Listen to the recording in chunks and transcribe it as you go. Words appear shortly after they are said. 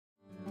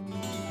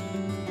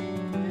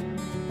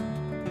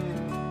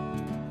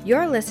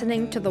You're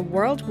listening to the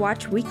World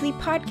Watch Weekly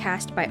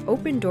podcast by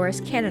Open Doors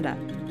Canada.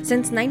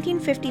 Since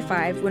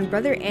 1955, when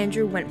Brother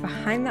Andrew went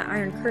behind the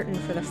Iron Curtain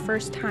for the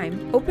first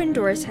time, Open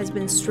Doors has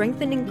been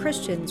strengthening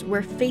Christians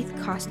where faith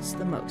costs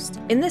the most.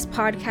 In this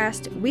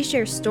podcast, we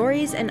share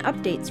stories and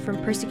updates from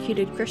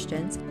persecuted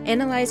Christians,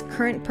 analyze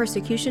current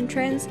persecution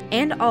trends,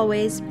 and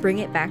always bring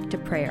it back to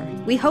prayer.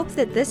 We hope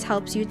that this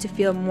helps you to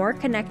feel more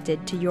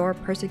connected to your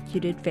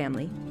persecuted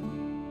family.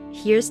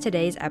 Here's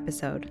today's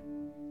episode.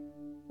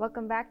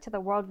 Welcome back to the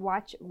World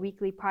Watch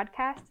Weekly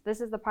podcast.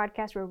 This is the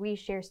podcast where we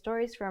share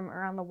stories from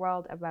around the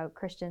world about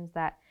Christians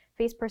that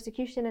face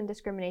persecution and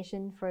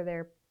discrimination for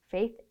their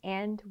faith,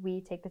 and we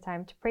take the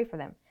time to pray for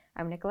them.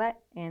 I'm Nicolette,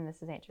 and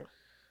this is Andrew.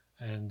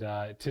 And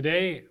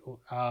today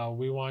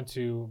we want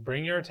to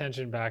bring your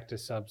attention back to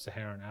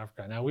Sub-Saharan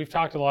Africa. Now, we've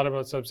talked a lot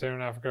about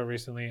Sub-Saharan Africa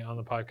recently on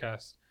the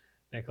podcast,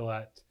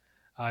 Nicolette.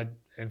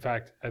 In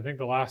fact, I think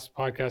the last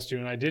podcast you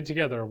and I did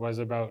together was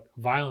about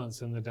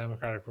violence in the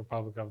Democratic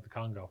Republic of the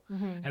Congo.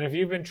 Mm-hmm. And if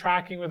you've been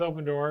tracking with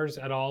Open Doors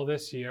at all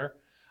this year,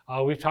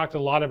 we've talked a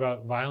lot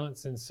about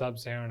violence in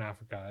Sub-Saharan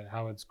Africa,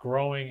 how it's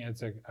growing.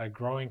 It's a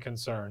growing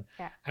concern.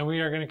 Yeah. And we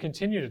are going to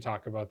continue to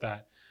talk about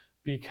that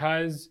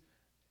because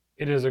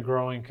it is a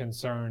growing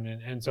concern.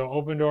 And so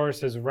Open Doors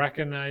has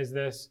recognized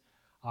this.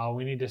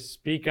 We need to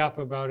speak up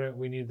about it.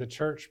 We need the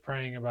church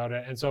praying about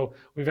it. And so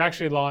we've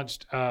actually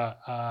launched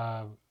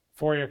a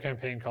 4-year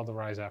campaign called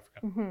Arise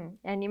Africa. Mm-hmm.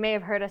 And you may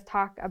have heard us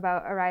talk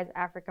about Arise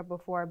Africa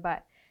before,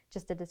 but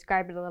just to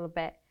describe it a little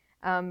bit.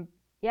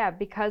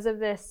 Because of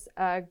this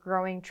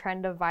growing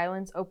trend of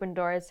violence, Open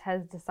Doors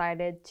has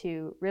decided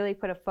to really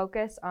put a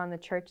focus on the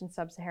church in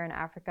Sub-Saharan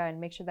Africa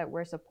and make sure that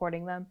we're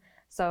supporting them.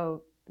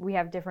 So we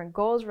have different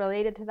goals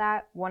related to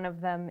that. One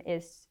of them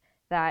is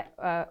that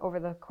over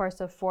the course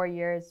of 4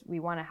 years,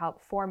 we want to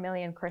help 4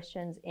 million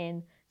Christians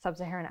in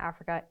Sub-Saharan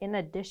Africa in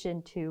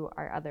addition to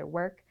our other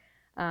work.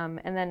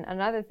 And then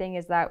another thing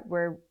is that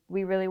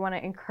we really want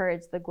to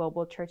encourage the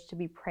global church to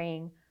be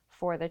praying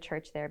for the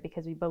church there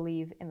because we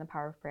believe in the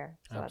power of prayer.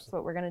 So Absolutely. That's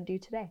what we're going to do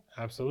today.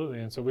 Absolutely.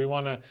 And so we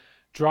want to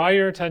draw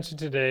your attention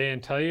today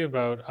and tell you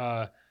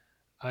about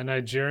a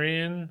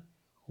Nigerian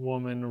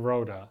woman,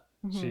 Rhoda.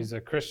 Mm-hmm. She's a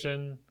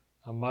Christian,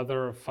 a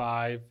mother of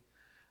 5,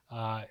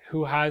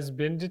 who has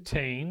been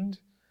detained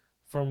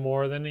for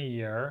more than a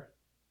year,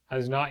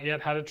 has not yet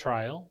had a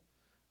trial.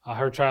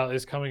 Her trial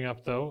is coming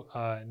up, though,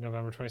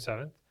 November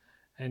 27th.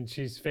 And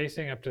she's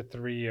facing up to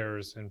 3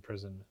 years in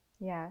prison.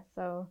 Yeah,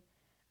 so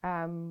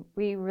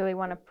we really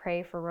want to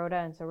pray for Rhoda,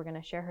 and so we're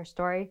going to share her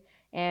story.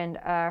 And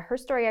her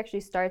story actually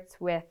starts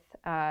with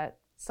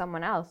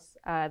someone else.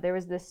 There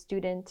was this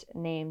student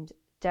named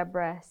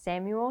Deborah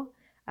Samuel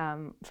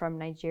from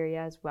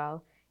Nigeria as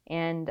well.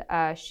 And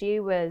she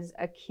was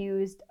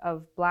accused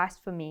of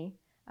blasphemy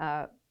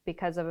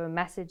because of a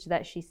message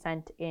that she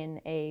sent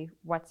in a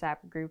WhatsApp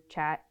group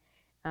chat.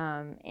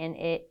 And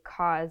it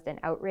caused an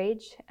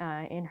outrage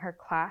in her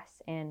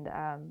class, and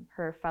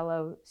her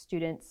fellow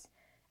students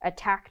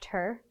attacked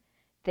her.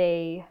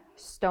 They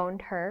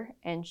stoned her,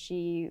 and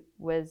she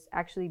was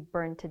actually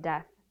burned to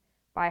death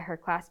by her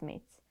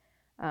classmates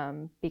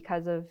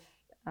because of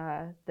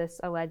this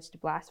alleged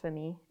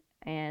blasphemy.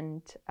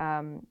 And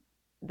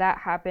that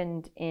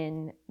happened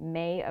in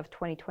May of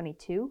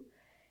 2022.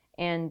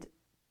 And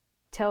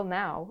till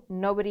now,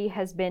 nobody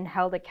has been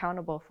held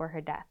accountable for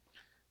her death.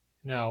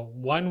 Now,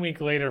 1 week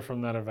later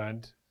from that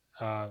event,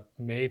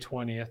 May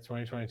 20th,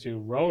 2022,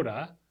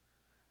 Rhoda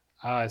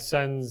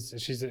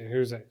she's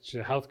a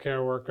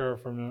healthcare worker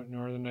from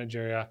northern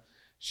Nigeria.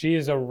 She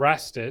is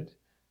arrested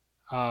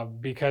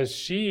because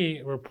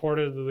she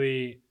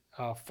reportedly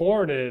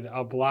forwarded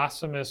a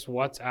blasphemous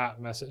WhatsApp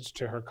message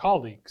to her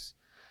colleagues.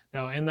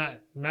 Now, in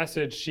that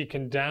message, she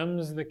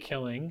condemns the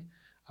killing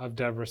of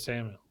Deborah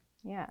Samuel.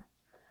 Yeah.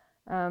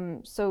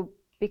 So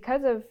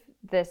because of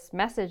this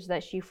message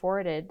that she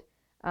forwarded,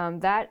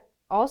 that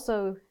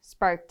also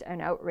sparked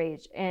an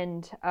outrage,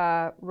 and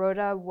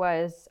Rhoda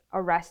was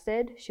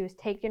arrested. She was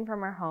taken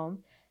from her home,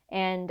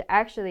 and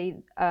actually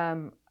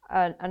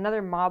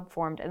another mob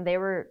formed, and they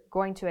were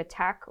going to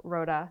attack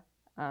Rhoda,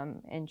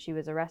 and she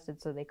was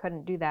arrested, so they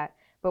couldn't do that.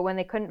 But when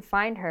they couldn't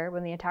find her,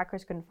 when the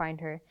attackers couldn't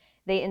find her,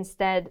 they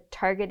instead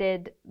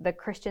targeted the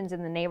Christians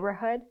in the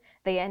neighborhood.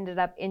 They ended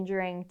up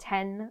injuring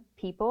 10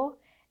 people,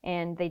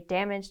 and they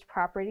damaged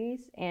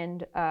properties,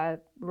 and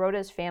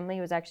Rhoda's family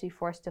was actually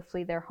forced to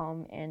flee their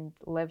home and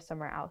live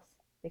somewhere else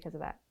because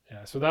of that.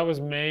 Yeah, so that was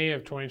May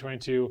of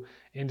 2022.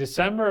 In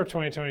December of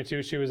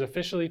 2022, she was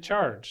officially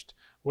charged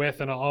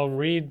with, and I'll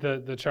read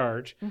the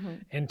charge,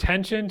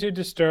 intention to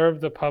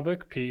disturb the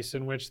public peace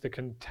in which the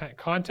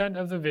content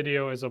of the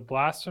video is a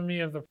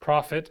blasphemy of the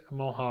Prophet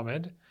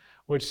Muhammad,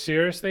 which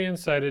seriously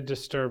incited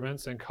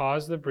disturbance and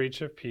caused the breach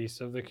of peace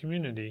of the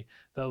community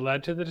that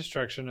led to the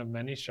destruction of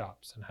many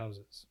shops and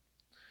houses.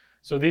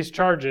 So these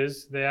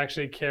charges, they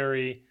actually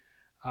carry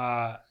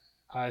a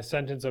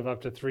sentence of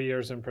up to 3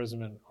 years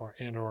imprisonment or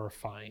a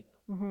fine.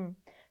 Mm-hmm.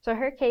 So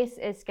her case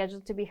is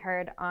scheduled to be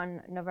heard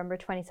on November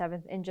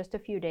 27th in just a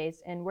few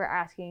days, and we're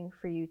asking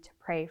for you to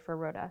pray for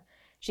Rhoda.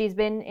 She's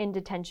been in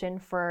detention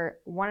for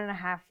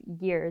 1.5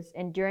 years,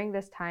 and during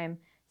this time,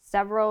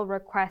 several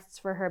requests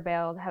for her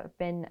bail have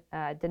been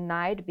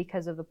denied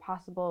because of the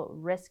possible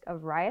risk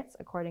of riots,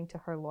 according to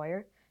her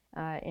lawyer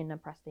in a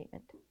press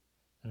statement.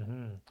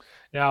 Mm-hmm.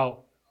 Now,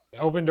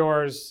 Open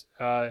Doors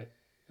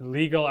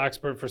legal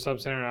expert for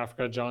Sub-Saharan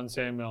Africa, John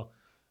Samuel,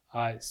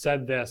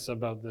 said this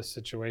about this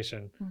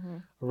situation. Mm-hmm.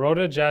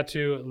 Rhoda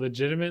Jatu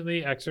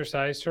legitimately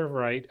exercised her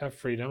right of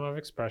freedom of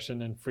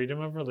expression and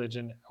freedom of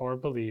religion or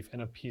belief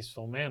in a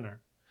peaceful manner.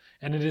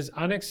 And it is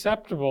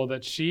unacceptable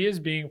that she is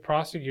being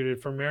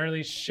prosecuted for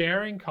merely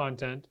sharing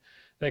content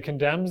that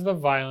condemns the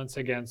violence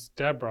against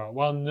Deborah,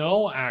 while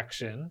no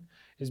action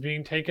is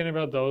being taken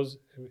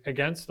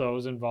against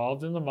those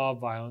involved in the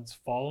mob violence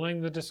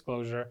following the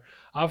disclosure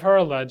of her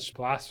alleged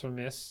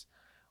blasphemous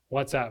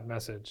WhatsApp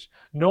message,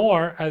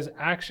 nor has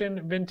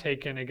action been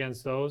taken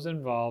against those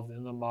involved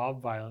in the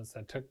mob violence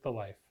that took the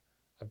life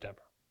of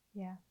Deborah.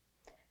 Yeah.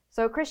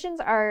 So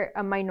Christians are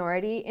a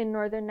minority in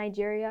northern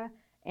Nigeria,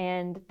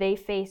 and they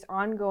face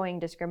ongoing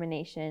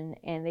discrimination,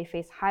 and they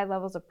face high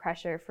levels of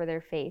pressure for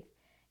their faith.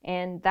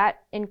 And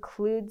that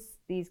includes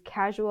these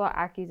casual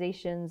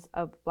accusations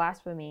of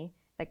blasphemy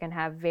that can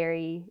have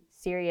very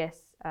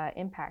serious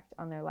impact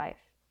on their life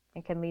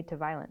and can lead to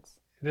violence.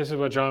 This is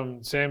what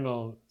John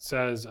Samuel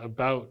says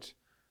about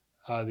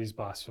these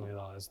blasphemy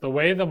laws. The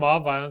way the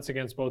mob violence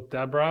against both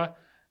Deborah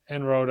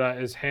and Rhoda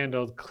is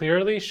handled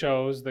clearly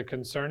shows the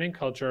concerning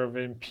culture of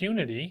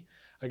impunity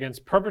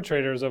against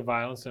perpetrators of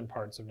violence in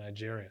parts of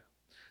Nigeria.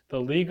 The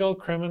legal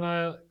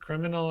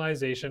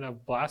criminalization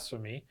of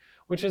blasphemy,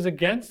 which is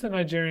against the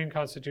Nigerian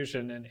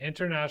Constitution and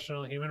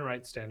international human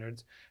rights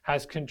standards,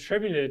 has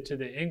contributed to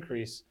the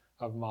increase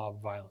of mob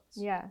violence.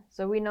 Yeah,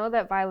 so we know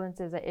that violence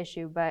is an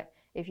issue, but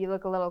if you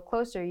look a little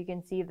closer, you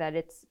can see that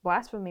it's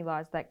blasphemy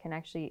laws that can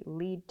actually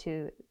lead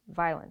to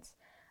violence.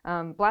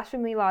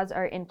 Blasphemy laws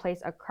are in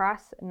place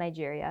across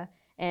Nigeria,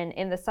 and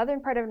in the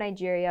southern part of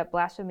Nigeria,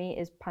 blasphemy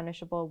is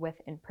punishable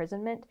with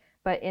imprisonment,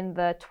 but in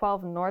the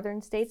 12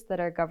 northern states that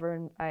are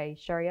governed by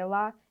Sharia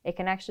law, it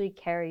can actually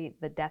carry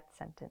the death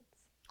sentence.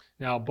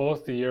 Now,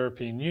 both the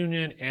European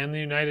Union and the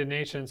United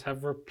Nations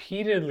have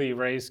repeatedly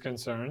raised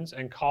concerns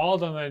and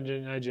called on the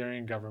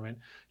Nigerian government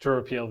to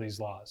repeal these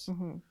laws.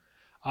 Mm-hmm.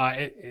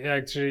 It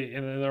actually,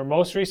 in their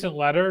most recent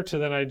letter to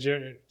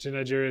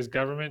Nigeria's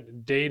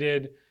government,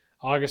 dated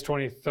August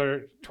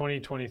 23rd,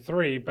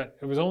 2023, but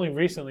it was only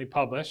recently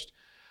published,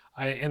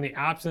 in the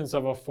absence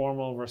of a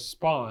formal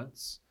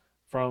response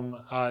from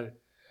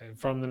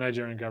the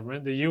Nigerian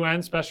government. The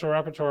UN Special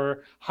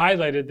Rapporteur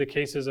highlighted the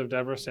cases of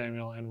Deborah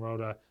Samuel and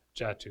Rhoda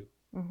Jatu.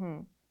 Mm-hmm.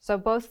 So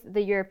both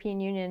the European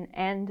Union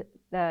and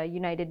the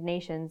United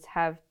Nations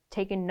have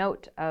taken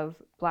note of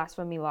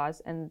blasphemy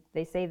laws, and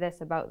they say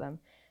this about them.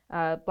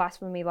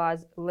 Blasphemy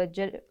laws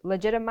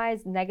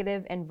legitimize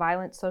negative and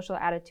violent social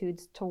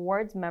attitudes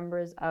towards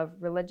members of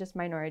religious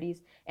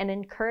minorities and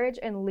encourage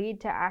and lead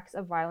to acts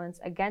of violence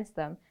against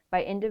them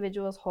by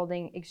individuals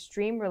holding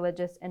extreme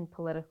religious and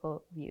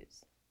political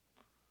views.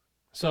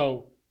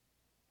 So,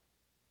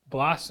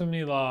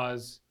 blasphemy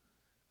laws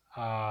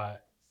are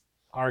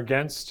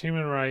against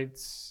human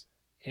rights,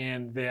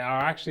 and they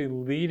are actually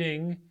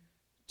leading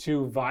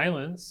to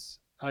violence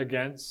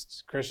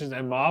against Christians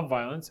and mob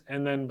violence.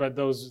 And then, but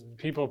those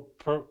people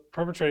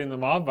perpetrating the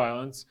mob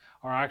violence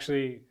are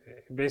actually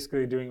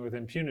basically doing it with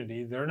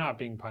impunity. They're not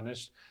being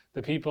punished.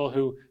 The people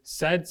who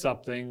said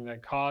something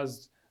that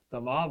caused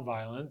the mob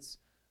violence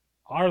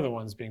are the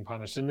ones being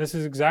punished. And this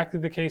is exactly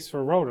the case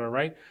for Rhoda,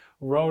 right?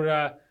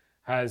 Rhoda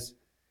has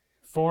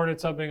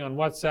forwarded something on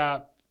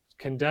WhatsApp,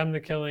 condemned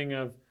the killing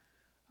of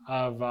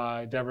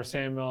Deborah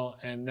Samuel,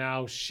 and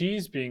now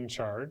she's being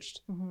charged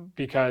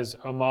because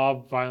a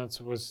mob violence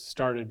was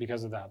started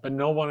because of that. But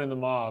no one in the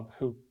mob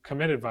who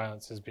committed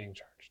violence is being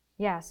charged.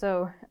 Yeah,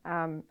 so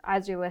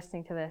as you're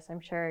listening to this,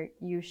 I'm sure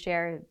you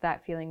share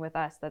that feeling with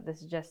us that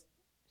this is just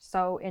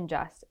so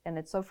unjust, and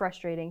it's so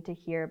frustrating to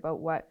hear about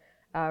what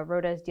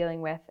Rhoda is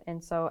dealing with.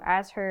 And so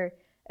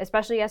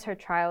especially as her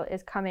trial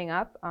is coming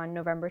up on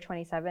November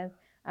 27th,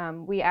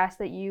 we ask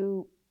that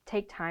you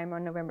take time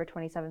on November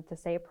 27th to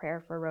say a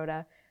prayer for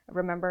Rhoda,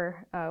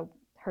 remember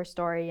her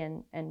story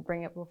and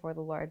bring it before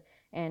the Lord.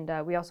 And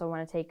we also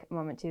want to take a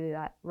moment to do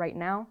that right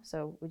now.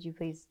 So would you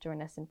please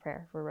join us in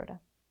prayer for Rhoda?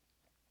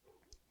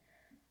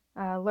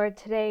 Lord,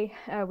 today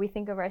we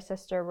think of our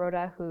sister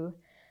Rhoda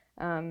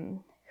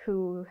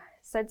who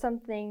said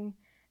something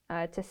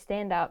to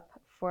stand up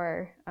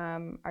for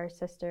our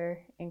sister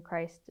in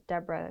Christ,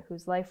 Deborah,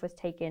 whose life was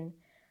taken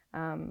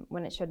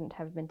when it shouldn't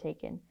have been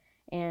taken.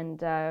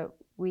 And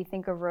we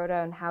think of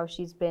Rhoda and how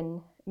she's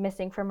been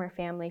missing from her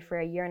family for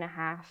 1.5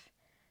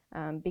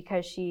 years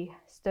because she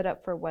stood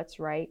up for what's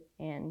right.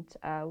 And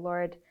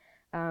Lord,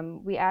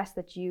 we ask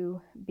that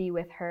you be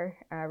with her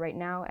right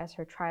now as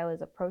her trial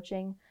is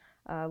approaching.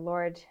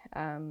 Lord,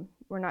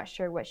 we're not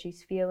sure what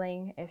she's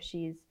feeling, if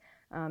she's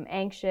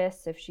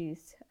anxious, if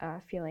she's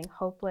feeling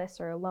hopeless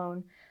or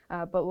alone.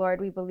 But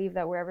Lord, we believe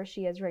that wherever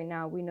she is right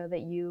now, we know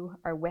that you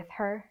are with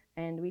her.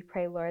 And we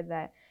pray, Lord,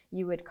 that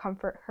you would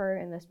comfort her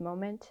in this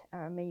moment.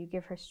 May you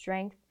give her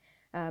strength.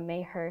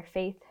 May her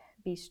faith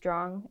be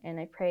strong, and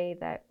I pray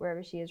that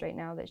wherever she is right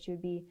now, that she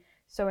would be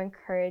so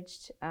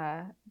encouraged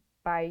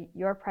by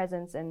your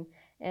presence and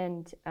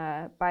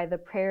by the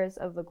prayers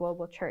of the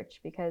global church,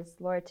 because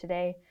Lord,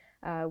 today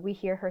we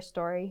hear her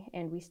story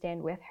and we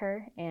stand with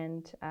her,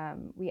 and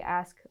we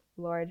ask,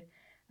 Lord,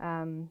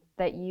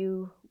 that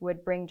you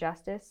would bring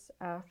justice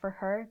for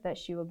her, that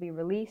she will be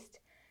released,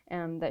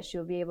 that she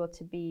will be able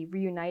to be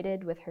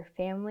reunited with her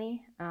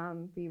family,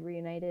 be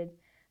reunited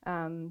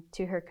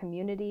to her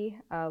community.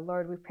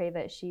 Lord, we pray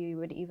that she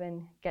would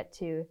even get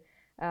to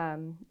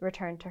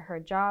return to her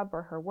job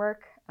or her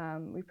work.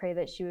 We pray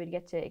that she would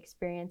get to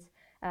experience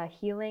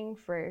healing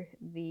for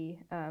the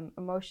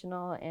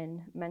emotional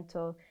and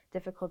mental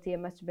difficulty it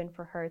must have been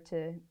for her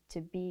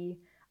to be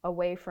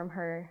away from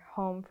her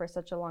home for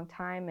such a long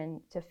time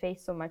and to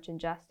face so much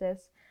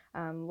injustice.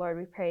 Lord,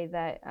 we pray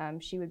that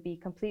she would be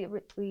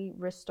completely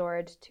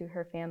restored to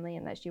her family,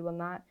 and that she will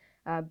not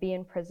be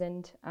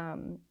imprisoned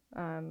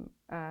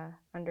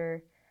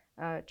under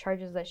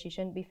charges that she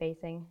shouldn't be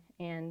facing.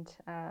 And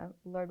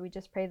Lord, we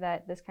just pray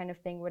that this kind of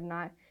thing would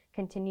not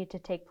continue to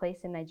take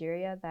place in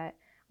Nigeria, that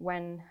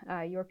when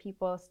your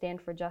people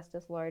stand for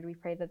justice, Lord, we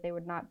pray that they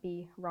would not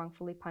be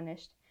wrongfully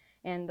punished.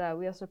 And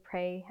we also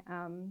pray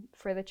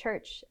for the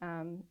church.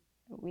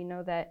 We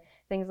know that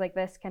things like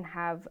this can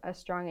have a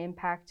strong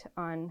impact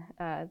on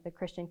the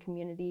Christian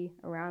community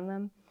around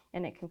them,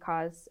 and it can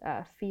cause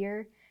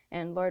fear.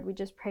 And Lord, we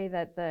just pray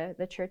that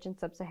the church in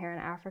sub-Saharan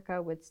Africa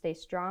would stay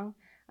strong,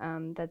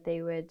 that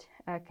they would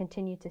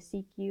continue to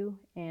seek you,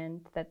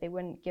 and that they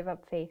wouldn't give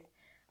up faith,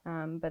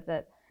 but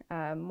that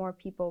more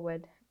people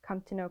would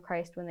come to know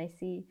Christ when they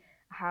see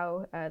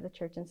how the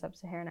church in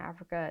sub-Saharan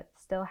Africa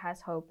still has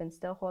hope and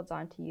still holds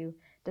on to you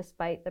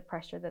despite the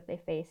pressure that they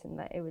face, and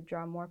that it would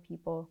draw more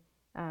people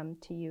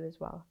to you as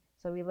well.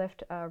 So we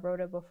lift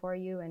Rhoda before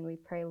you, and we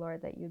pray,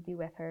 Lord, that you'd be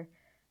with her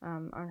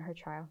on her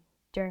trial,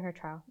 during her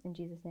trial. In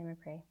Jesus' name I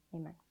pray.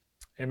 Amen.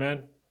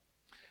 Amen.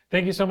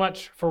 Thank you so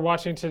much for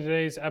watching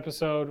today's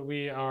episode.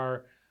 We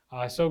are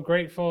so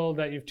grateful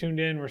that you've tuned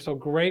in. We're so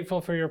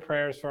grateful for your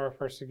prayers for our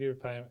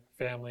persecuted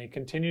family.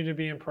 Continue to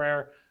be in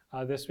prayer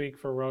this week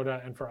for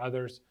Rhoda and for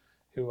others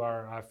who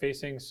are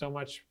facing so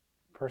much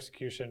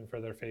persecution for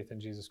their faith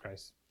in Jesus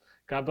Christ.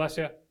 God bless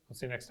you. We'll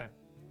see you next time.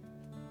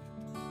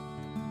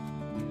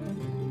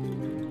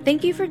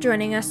 Thank you for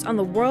joining us on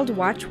the World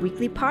Watch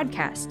Weekly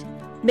podcast.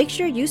 Make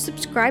sure you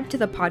subscribe to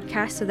the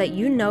podcast so that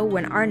you know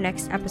when our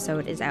next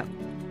episode is out.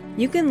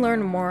 You can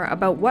learn more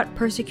about what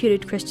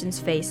persecuted Christians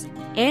face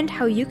and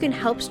how you can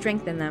help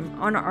strengthen them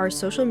on our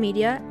social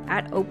media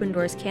at Open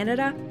Doors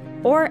Canada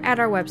or at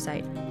our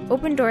website,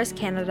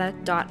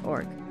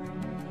 opendoorscanada.org.